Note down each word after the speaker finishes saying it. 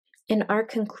In our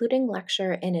concluding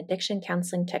lecture in addiction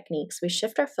counseling techniques, we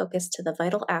shift our focus to the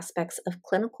vital aspects of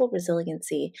clinical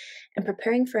resiliency and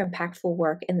preparing for impactful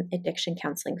work in the addiction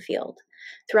counseling field.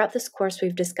 Throughout this course,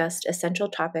 we've discussed essential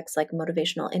topics like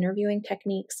motivational interviewing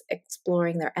techniques,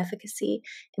 exploring their efficacy,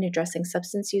 and addressing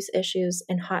substance use issues,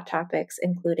 and hot topics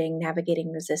including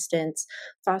navigating resistance,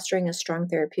 fostering a strong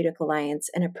therapeutic alliance,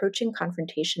 and approaching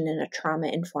confrontation in a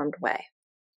trauma-informed way.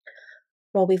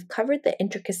 While we've covered the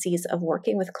intricacies of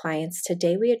working with clients,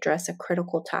 today we address a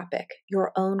critical topic: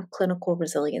 your own clinical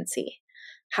resiliency.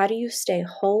 How do you stay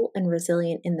whole and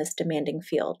resilient in this demanding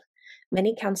field?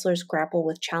 Many counselors grapple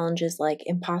with challenges like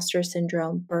imposter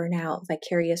syndrome, burnout,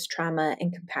 vicarious trauma,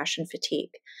 and compassion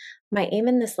fatigue. My aim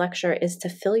in this lecture is to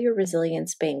fill your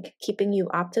resilience bank, keeping you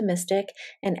optimistic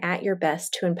and at your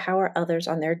best to empower others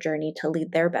on their journey to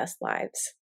lead their best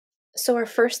lives. So, our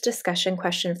first discussion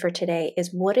question for today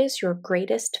is: what is your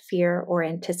greatest fear or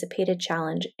anticipated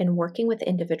challenge in working with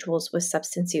individuals with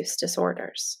substance use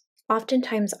disorders?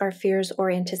 Oftentimes, our fears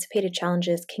or anticipated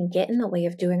challenges can get in the way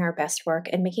of doing our best work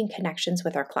and making connections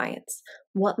with our clients.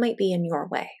 What might be in your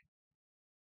way?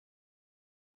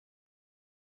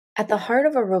 At the heart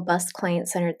of a robust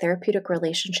client-centered therapeutic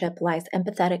relationship lies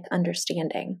empathetic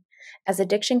understanding. As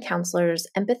addiction counselors,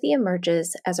 empathy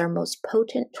emerges as our most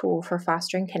potent tool for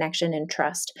fostering connection and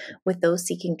trust with those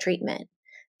seeking treatment.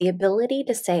 The ability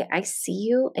to say, "I see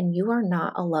you and you are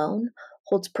not alone,"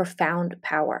 holds profound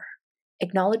power.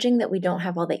 Acknowledging that we don't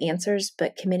have all the answers,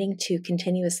 but committing to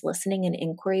continuous listening and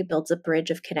inquiry builds a bridge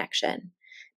of connection.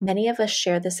 Many of us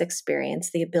share this experience,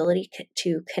 the ability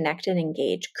to connect and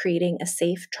engage, creating a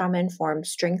safe, trauma-informed,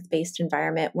 strength-based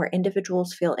environment where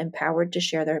individuals feel empowered to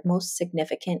share their most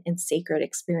significant and sacred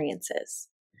experiences.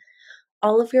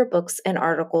 All of your books and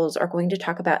articles are going to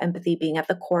talk about empathy being at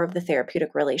the core of the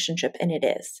therapeutic relationship, and it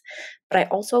is. But I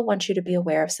also want you to be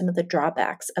aware of some of the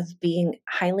drawbacks of being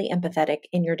highly empathetic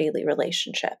in your daily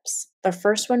relationships. The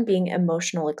first one being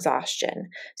emotional exhaustion.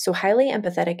 So, highly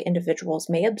empathetic individuals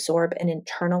may absorb and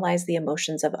internalize the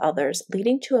emotions of others,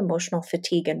 leading to emotional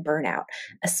fatigue and burnout,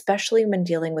 especially when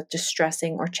dealing with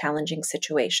distressing or challenging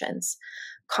situations.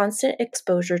 Constant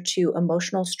exposure to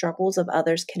emotional struggles of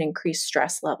others can increase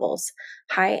stress levels.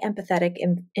 High empathetic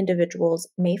individuals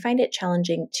may find it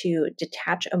challenging to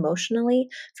detach emotionally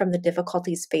from the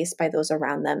difficulties faced by those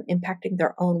around them, impacting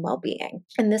their own well-being.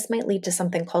 And this might lead to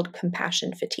something called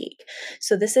compassion fatigue.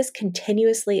 So this is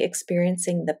continuously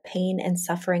experiencing the pain and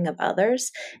suffering of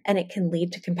others, and it can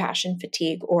lead to compassion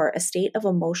fatigue, or a state of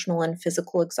emotional and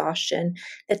physical exhaustion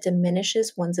that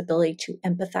diminishes one's ability to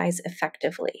empathize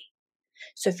effectively.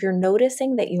 So if you're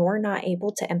noticing that you're not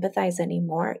able to empathize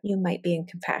anymore, you might be in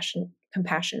compassion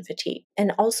fatigue.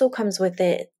 And also comes with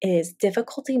it is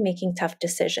difficulty making tough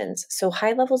decisions. So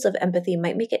high levels of empathy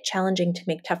might make it challenging to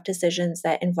make tough decisions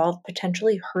that involve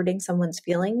potentially hurting someone's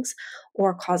feelings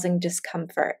or causing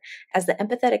discomfort, as the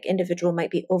empathetic individual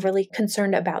might be overly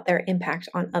concerned about their impact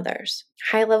on others.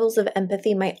 High levels of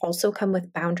empathy might also come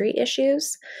with boundary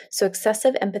issues. So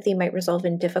excessive empathy might result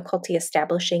in difficulty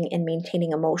establishing and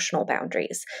maintaining emotional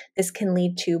boundaries. This can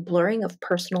lead to blurring of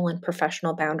personal and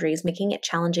professional boundaries, making it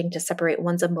challenging to separate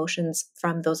one's emotions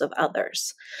from those of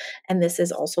others. And this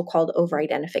is also called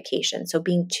over-identification. So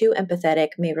being too empathetic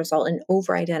may result in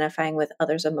over-identifying with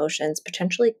others' emotions,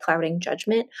 potentially clouding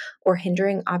judgment or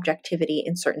hindering objectivity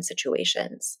in certain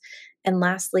situations. And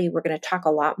lastly, we're going to talk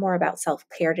a lot more about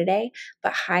self-care today,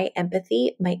 but high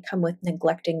empathy might come with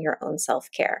neglecting your own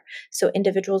self-care. So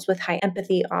individuals with high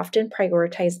empathy often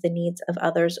prioritize the needs of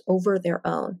others over their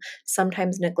own,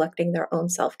 sometimes neglecting their own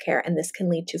self-care, and this can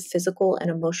lead to physical and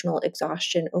emotional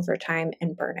exhaustion over time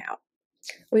and burnout.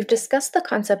 We've discussed the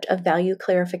concept of value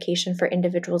clarification for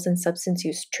individuals in substance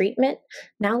use treatment.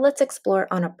 Now let's explore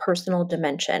on a personal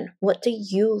dimension. What do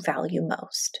you value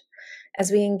most? As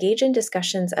we engage in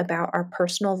discussions about our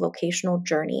personal vocational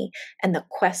journey and the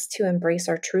quest to embrace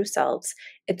our true selves,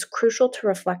 it's crucial to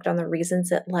reflect on the reasons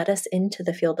that led us into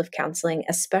the field of counseling,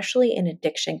 especially in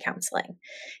addiction counseling.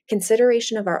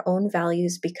 Consideration of our own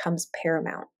values becomes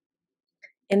paramount.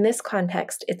 In this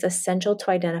context, it's essential to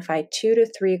identify 2 to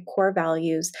 3 core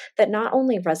values that not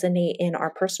only resonate in our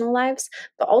personal lives,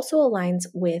 but also aligns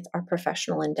with our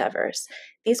professional endeavors.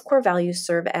 These core values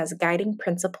serve as guiding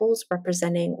principles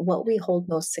representing what we hold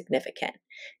most significant.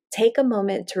 Take a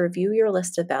moment to review your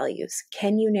list of values.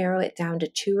 Can you narrow it down to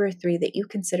 2 or 3 that you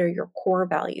consider your core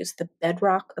values, the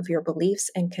bedrock of your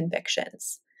beliefs and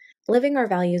convictions? Living our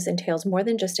values entails more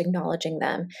than just acknowledging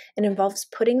them. It involves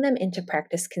putting them into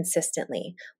practice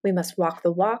consistently. We must walk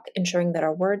the walk, ensuring that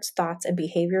our words, thoughts, and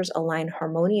behaviors align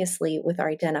harmoniously with our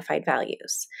identified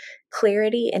values.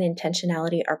 Clarity and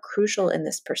intentionality are crucial in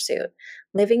this pursuit.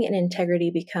 Living in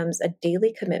integrity becomes a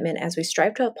daily commitment as we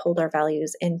strive to uphold our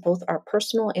values in both our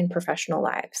personal and professional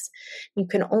lives. You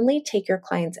can only take your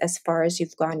clients as far as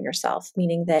you've gone yourself,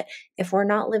 meaning that if we're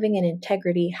not living in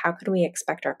integrity, how can we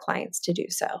expect our clients to do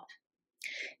so?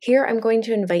 Here, I'm going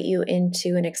to invite you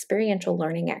into an experiential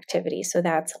learning activity. So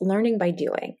that's learning by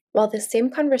doing. While the same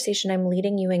conversation I'm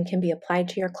leading you in can be applied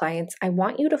to your clients, I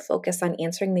want you to focus on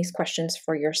answering these questions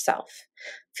for yourself.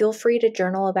 Feel free to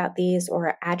journal about these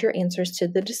or add your answers to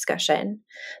the discussion.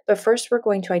 But first, we're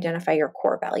going to identify your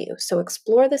core value. So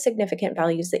explore the significant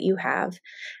values that you have.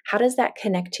 How does that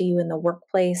connect to you in the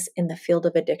workplace, in the field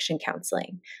of addiction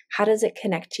counseling? How does it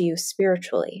connect to you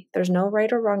spiritually? There's no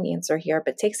right or wrong answer here,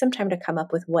 but take some time to come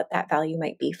up with what that value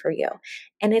might be for you.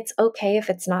 And it's okay if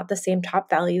it's not the same top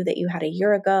value that you had a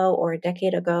year ago or a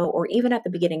decade ago, or even at the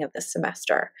beginning of this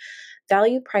semester.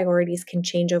 Value priorities can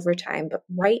change over time, but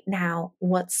right now,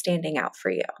 what's standing out for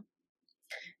you?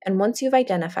 And once you've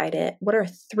identified it, what are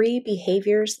 3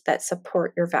 behaviors that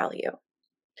support your value?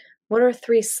 What are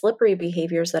 3 slippery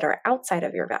behaviors that are outside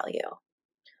of your value?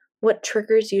 What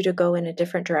triggers you to go in a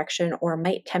different direction or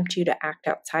might tempt you to act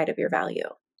outside of your value?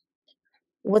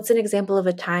 What's an example of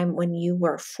a time when you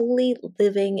were fully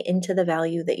living into the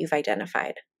value that you've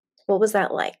identified? What was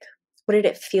that like? What did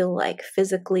it feel like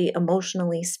physically,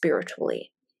 emotionally,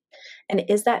 spiritually? And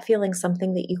is that feeling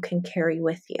something that you can carry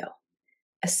with you?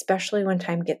 Especially when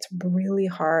time gets really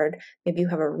hard, maybe you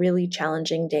have a really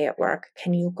challenging day at work,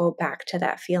 can you go back to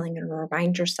that feeling and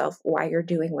remind yourself why you're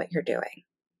doing what you're doing?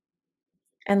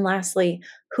 And lastly,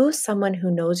 who's someone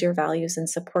who knows your values and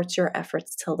supports your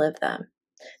efforts to live them?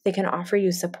 They can offer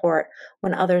you support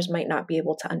when others might not be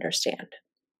able to understand.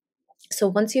 So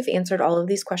once you've answered all of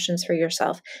these questions for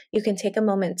yourself, you can take a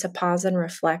moment to pause and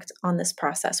reflect on this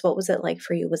process. What was it like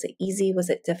for you? Was it easy? Was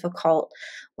it difficult?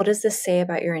 What does this say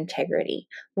about your integrity?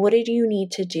 What did you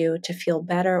need to do to feel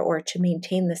better or to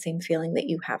maintain the same feeling that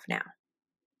you have now?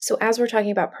 So, as we're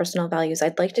talking about personal values,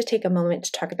 I'd like to take a moment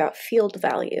to talk about field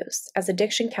values. As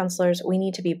addiction counselors, we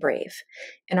need to be brave.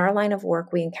 In our line of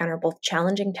work, we encounter both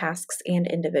challenging tasks and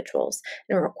individuals,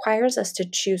 and it requires us to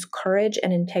choose courage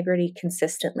and integrity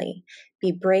consistently.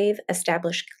 Be brave,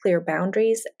 establish clear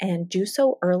boundaries, and do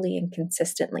so early and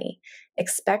consistently.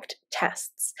 Expect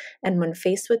tests, and when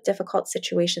faced with difficult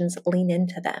situations, lean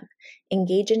into them.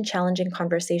 Engage in challenging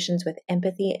conversations with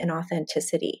empathy and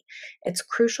authenticity. It's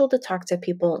crucial to talk to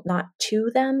people not to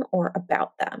them or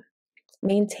about them.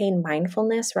 Maintain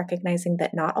mindfulness, recognizing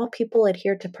that not all people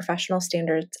adhere to professional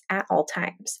standards at all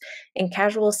times. In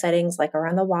casual settings like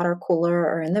around the water cooler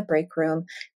or in the break room,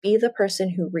 be the person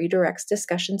who redirects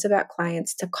discussions about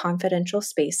clients to confidential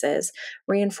spaces,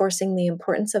 reinforcing the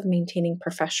importance of maintaining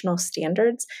professional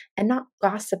standards and not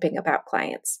gossiping about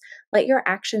clients. Let your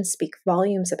actions speak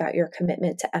volumes about your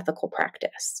commitment to ethical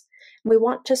practice. We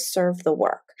want to serve the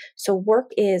work. So,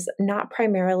 work is not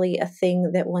primarily a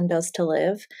thing that one does to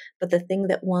live, but the thing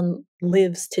that one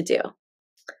lives to do,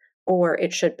 or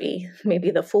it should be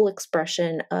maybe the full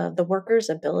expression of the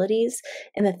worker's abilities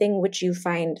and the thing which you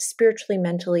find spiritually,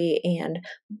 mentally, and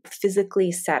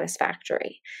physically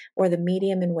satisfactory, or the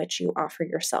medium in which you offer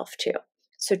yourself to.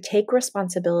 So take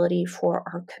responsibility for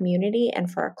our community and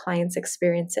for our clients'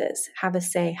 experiences. Have a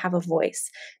say, have a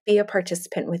voice, be a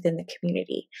participant within the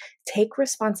community. Take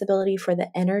responsibility for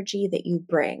the energy that you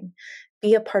bring.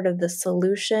 Be a part of the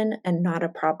solution and not a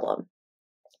problem.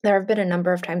 There have been a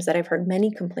number of times that I've heard many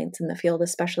complaints in the field,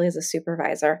 especially as a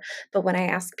supervisor. But when I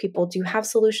ask people, do you have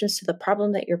solutions to the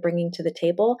problem that you're bringing to the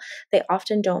table? They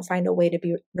often don't find a way to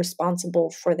be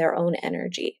responsible for their own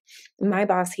energy. My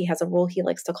boss, he has a rule he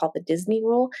likes to call the Disney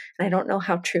rule. And I don't know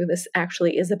how true this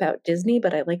actually is about Disney,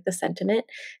 but I like the sentiment.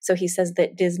 So he says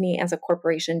that Disney as a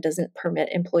corporation doesn't permit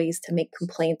employees to make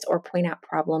complaints or point out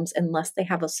problems unless they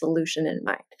have a solution in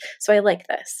mind. So I like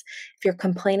this. If you're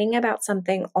complaining about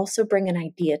something, also bring an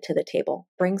idea to the table.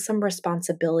 Bring some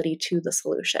responsibility to the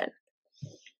solution.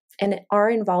 And our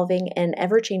involving an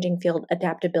ever-changing field,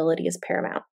 adaptability is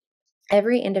paramount.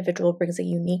 Every individual brings a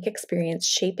unique experience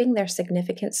shaping their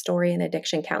significant story in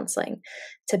addiction counseling.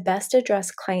 To best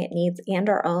address client needs and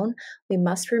our own, we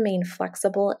must remain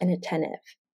flexible and attentive.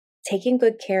 Taking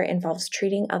good care involves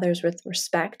treating others with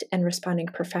respect and responding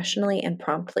professionally and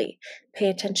promptly. Pay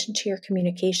attention to your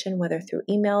communication, whether through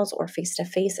emails or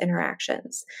face-to-face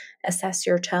interactions. Assess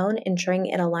your tone, ensuring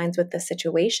it aligns with the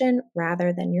situation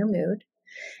rather than your mood.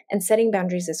 And setting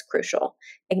boundaries is crucial.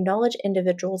 Acknowledge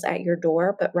individuals at your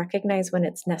door, but recognize when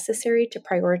it's necessary to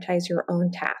prioritize your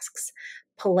own tasks.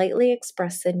 Politely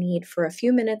express the need for a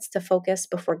few minutes to focus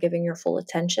before giving your full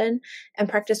attention, and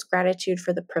practice gratitude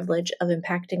for the privilege of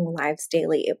impacting lives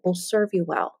daily. It will serve you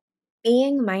well.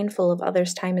 Being mindful of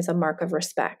others' time is a mark of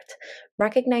respect.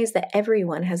 Recognize that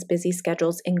everyone has busy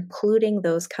schedules, including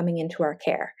those coming into our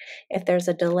care. If there's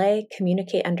a delay,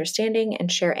 communicate understanding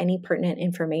and share any pertinent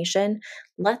information.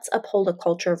 Let's uphold a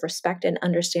culture of respect and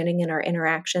understanding in our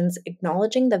interactions,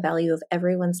 acknowledging the value of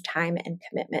everyone's time and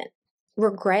commitment.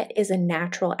 Regret is a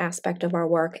natural aspect of our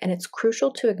work, and it's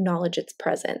crucial to acknowledge its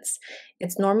presence.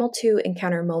 It's normal to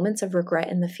encounter moments of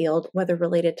regret in the field, whether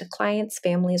related to clients,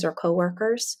 families, or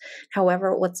coworkers.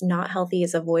 However, what's not healthy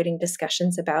is avoiding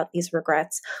discussions about these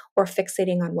regrets or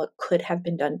fixating on what could have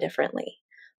been done differently.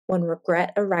 When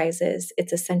regret arises,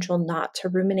 it's essential not to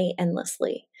ruminate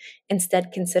endlessly.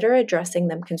 Instead, consider addressing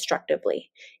them constructively.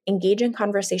 Engage in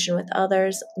conversation with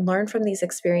others, learn from these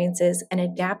experiences, and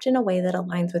adapt in a way that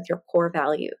aligns with your core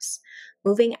values.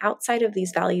 Moving outside of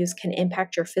these values can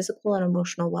impact your physical and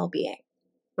emotional well being.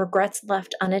 Regrets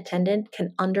left unattended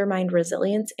can undermine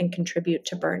resilience and contribute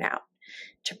to burnout.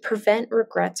 To prevent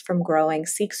regrets from growing,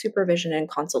 seek supervision and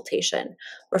consultation.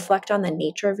 Reflect on the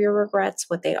nature of your regrets,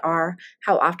 what they are,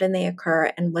 how often they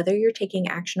occur, and whether you're taking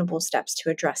actionable steps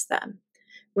to address them.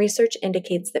 Research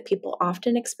indicates that people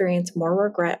often experience more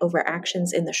regret over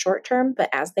actions in the short term, but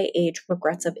as they age,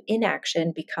 regrets of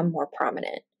inaction become more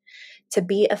prominent. To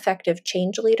be effective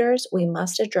change leaders, we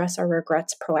must address our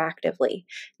regrets proactively.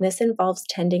 This involves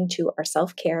tending to our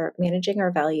self care, managing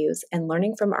our values, and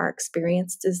learning from our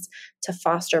experiences to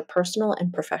foster personal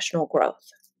and professional growth.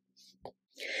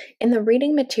 In the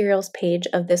reading materials page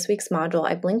of this week's module,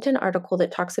 I've linked an article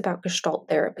that talks about Gestalt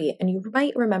therapy, and you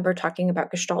might remember talking about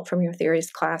Gestalt from your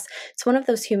theories class. It's one of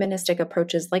those humanistic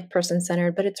approaches like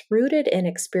person-centered, but it's rooted in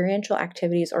experiential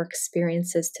activities or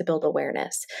experiences to build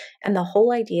awareness. And the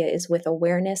whole idea is with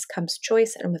awareness comes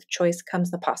choice, and with choice comes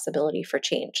the possibility for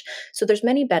change. So there's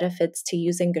many benefits to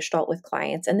using Gestalt with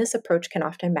clients, and this approach can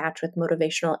often match with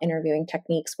motivational interviewing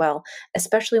techniques well,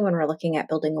 especially when we're looking at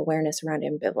building awareness around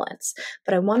ambivalence.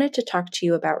 But I wanted to talk to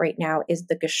you about right now is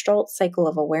the Gestalt cycle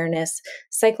of awareness,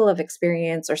 cycle of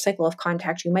experience, or cycle of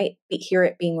contact. You might hear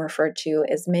it being referred to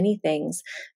as many things,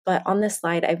 but on this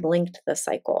slide, I've linked the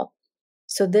cycle.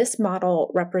 So this model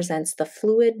represents the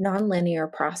fluid, nonlinear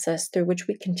process through which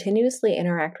we continuously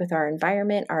interact with our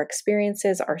environment, our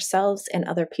experiences, ourselves, and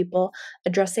other people,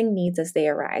 addressing needs as they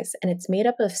arise. And it's made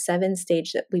up of 7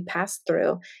 stages that we pass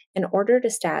through in order to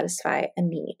satisfy a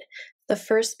need. The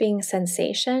first being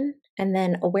sensation, and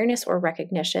then awareness or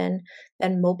recognition,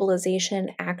 then mobilization,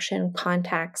 action,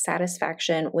 contact,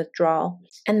 satisfaction, withdrawal.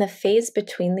 And the phase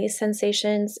between these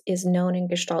sensations is known in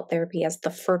Gestalt therapy as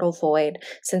the fertile void,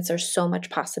 since there's so much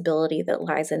possibility that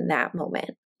lies in that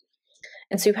moment.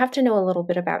 And so you have to know a little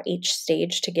bit about each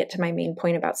stage to get to my main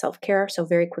point about self-care. So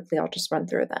very quickly, I'll just run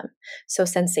through them. So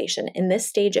sensation. In this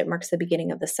stage, it marks the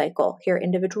beginning of the cycle. Here,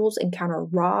 individuals encounter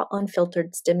raw,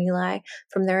 unfiltered stimuli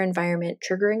from their environment,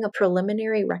 triggering a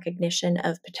preliminary recognition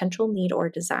of potential need or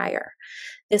desire.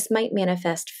 This might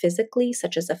manifest physically,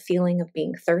 such as a feeling of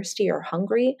being thirsty or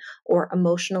hungry, or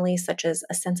emotionally, such as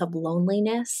a sense of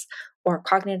loneliness, or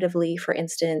cognitively, for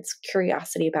instance,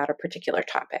 curiosity about a particular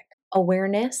topic.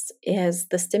 Awareness is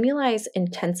the stimuli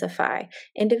intensify.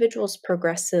 Individuals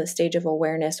progress to the stage of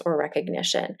awareness or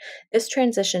recognition. This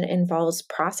transition involves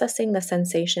processing the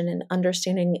sensation and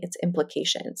understanding its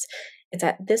implications. It's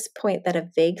at this point that a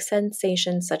vague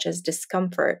sensation such as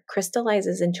discomfort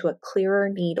crystallizes into a clearer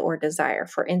need or desire.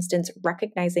 For instance,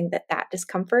 recognizing that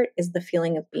discomfort is the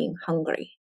feeling of being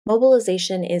hungry.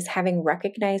 Mobilization is having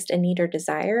recognized a need or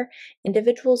desire.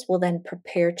 Individuals will then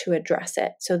prepare to address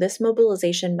it. So this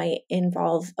mobilization might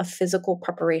involve a physical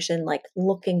preparation like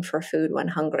looking for food when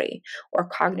hungry, or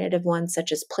cognitive ones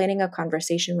such as planning a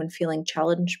conversation when feeling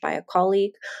challenged by a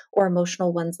colleague, or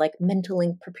emotional ones like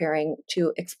mentally preparing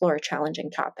to explore a challenging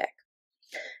topic.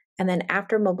 And then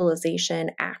after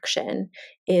mobilization, action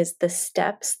is the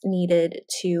steps needed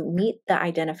to meet the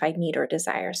identified need or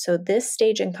desire. So this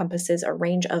stage encompasses a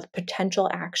range of potential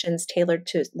actions tailored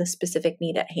to the specific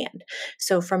need at hand.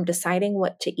 So from deciding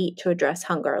what to eat to address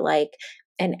hunger, like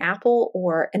an apple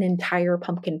or an entire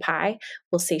pumpkin pie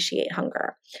will satiate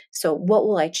hunger. So what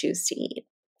will I choose to eat?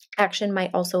 Action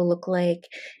might also look like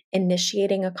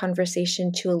initiating a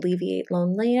conversation to alleviate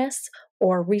loneliness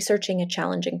or researching a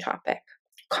challenging topic.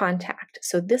 Contact.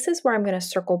 So this is where I'm going to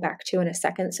circle back to in a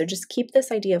second. So just keep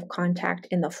this idea of contact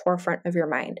in the forefront of your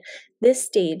mind. This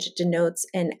stage denotes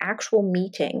an actual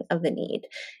meeting of the need.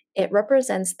 It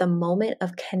represents the moment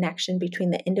of connection between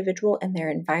the individual and their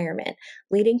environment,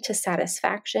 leading to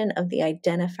satisfaction of the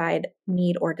identified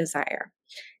need or desire.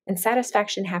 And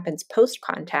satisfaction happens post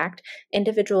contact.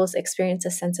 Individuals experience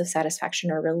a sense of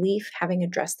satisfaction or relief. Having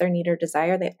addressed their need or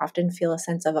desire, they often feel a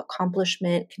sense of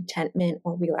accomplishment, contentment,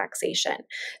 or relaxation.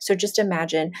 So just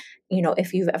imagine,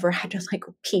 if you've ever had to like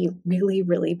pee really,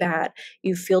 really bad,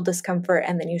 you feel discomfort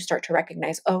and then you start to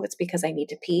recognize, oh, it's because I need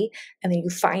to pee. And then you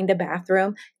find a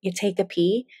bathroom, you take a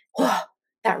pee. Whoa,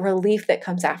 that relief that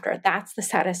comes after, that's the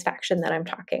satisfaction that I'm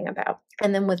talking about.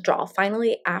 And then withdrawal.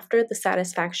 Finally, after the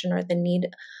satisfaction or the need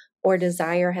or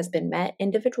desire has been met,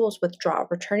 individuals withdraw,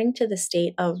 returning to the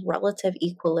state of relative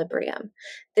equilibrium.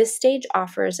 This stage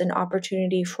offers an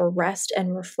opportunity for rest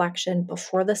and reflection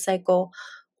before the cycle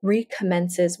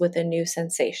recommences with a new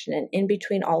sensation. And in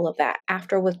between all of that,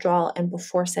 after withdrawal and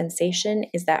before sensation,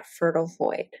 is that fertile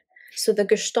void. So, the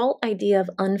Gestalt idea of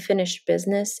unfinished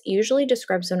business usually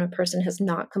describes when a person has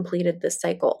not completed this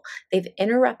cycle. They've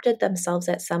interrupted themselves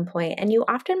at some point, and you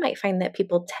often might find that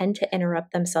people tend to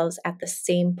interrupt themselves at the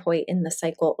same point in the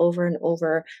cycle over and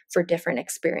over for different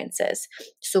experiences.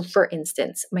 So, for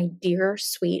instance, my dear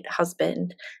sweet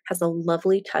husband has a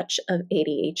lovely touch of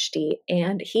ADHD,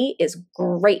 and he is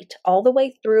great all the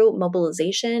way through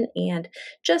mobilization and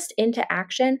just into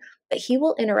action. But he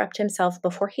will interrupt himself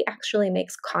before he actually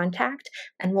makes contact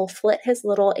and will flit his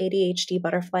little ADHD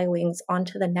butterfly wings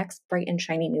onto the next bright and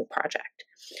shiny new project.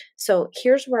 So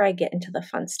here's where I get into the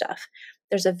fun stuff.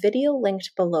 There's a video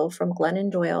linked below from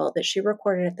Glennon Doyle that she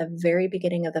recorded at the very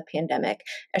beginning of the pandemic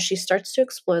as she starts to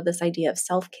explore this idea of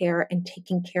self-care and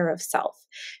taking care of self.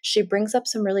 She brings up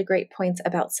some really great points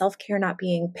about self-care not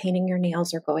being painting your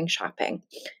nails or going shopping.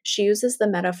 She uses the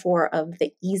metaphor of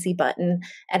the easy button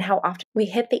and how often we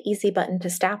hit the easy button to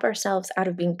snap ourselves out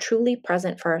of being truly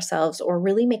present for ourselves or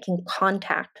really making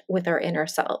contact with our inner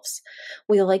selves.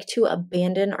 We like to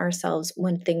abandon ourselves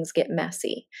when things get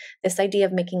messy. This idea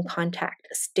of making contact,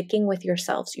 sticking with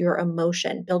yourselves, your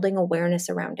emotion, building awareness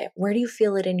around it. Where do you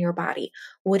feel it in your body?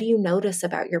 What do you notice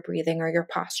about your breathing or your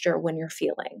posture when you're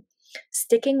feeling?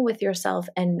 Sticking with yourself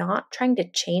and not trying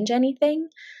to change anything,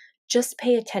 just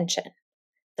pay attention.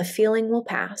 The feeling will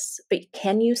pass, but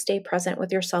can you stay present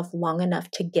with yourself long enough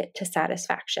to get to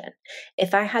satisfaction?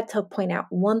 If I had to point out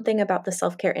one thing about the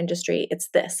self-care industry, it's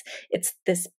this. It's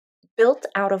this built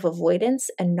out of avoidance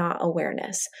and not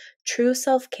awareness. True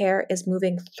self-care is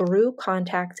moving through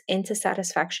contact into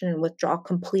satisfaction and withdrawal,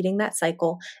 completing that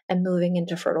cycle and moving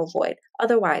into fertile void.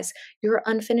 Otherwise, your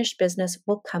unfinished business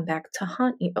will come back to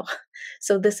haunt you.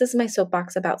 So this is my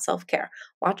soapbox about self-care.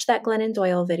 Watch that Glennon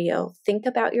Doyle video, think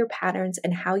about your patterns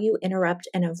and how you interrupt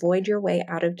and avoid your way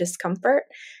out of discomfort,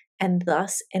 and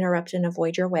thus interrupt and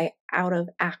avoid your way out of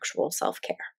actual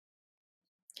self-care.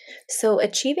 So,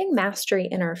 achieving mastery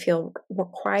in our field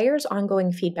requires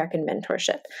ongoing feedback and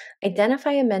mentorship.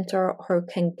 Identify a mentor who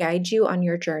can guide you on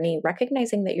your journey,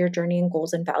 recognizing that your journey and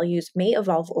goals and values may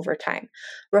evolve over time.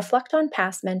 Reflect on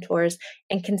past mentors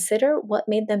and consider what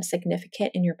made them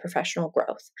significant in your professional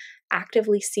growth.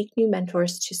 Actively seek new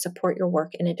mentors to support your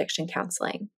work in addiction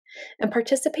counseling. And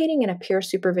participating in a peer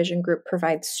supervision group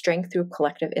provides strength through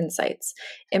collective insights.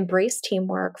 Embrace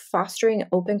teamwork, fostering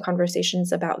open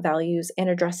conversations about values, and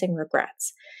addressing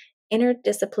regrets.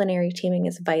 Interdisciplinary teaming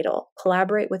is vital.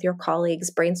 Collaborate with your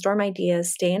colleagues, brainstorm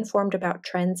ideas, stay informed about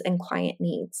trends and client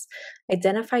needs.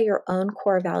 Identify your own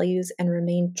core values and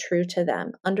remain true to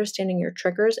them, understanding your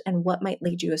triggers and what might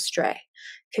lead you astray.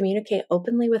 Communicate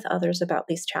openly with others about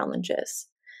these challenges.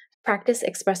 Practice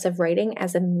expressive writing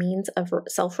as a means of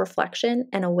self-reflection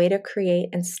and a way to create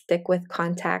and stick with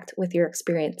contact with your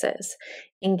experiences.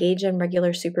 Engage in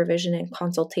regular supervision and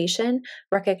consultation,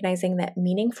 recognizing that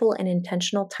meaningful and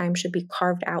intentional time should be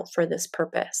carved out for this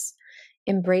purpose.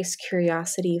 Embrace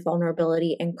curiosity,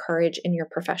 vulnerability, and courage in your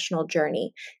professional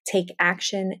journey. Take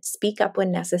action, speak up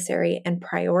when necessary, and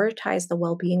prioritize the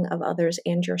well-being of others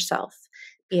and yourself.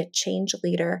 Be a change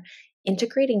leader,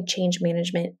 integrating change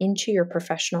management into your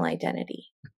professional identity.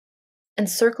 And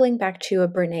circling back to a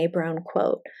Brené Brown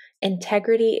quote,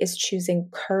 integrity is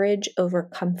choosing courage over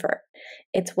comfort.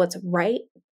 It's what's right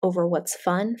over what's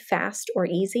fun, fast, or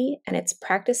easy, and it's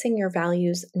practicing your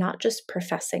values, not just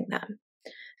professing them.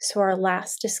 So our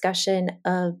last discussion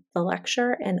of the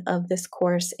lecture and of this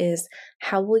course is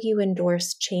how will you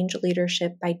endorse change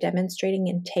leadership by demonstrating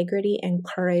integrity and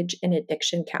courage in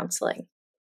addiction counseling?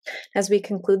 As we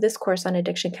conclude this course on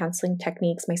addiction counseling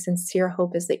techniques, my sincere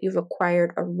hope is that you've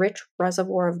acquired a rich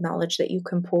reservoir of knowledge that you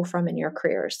can pull from in your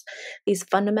careers. These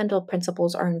fundamental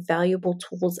principles are invaluable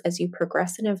tools as you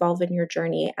progress and evolve in your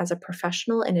journey as a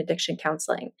professional in addiction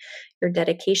counseling. Your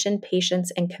dedication,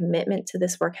 patience, and commitment to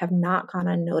this work have not gone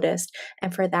unnoticed,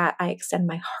 and for that, I extend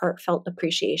my heartfelt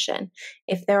appreciation.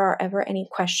 If there are ever any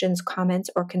questions, comments,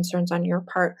 or concerns on your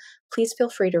part, please feel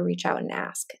free to reach out and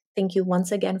ask. Thank you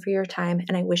once again for your time,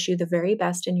 and I wish you the very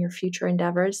best in your future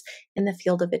endeavors in the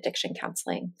field of addiction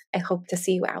counseling. I hope to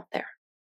see you out there.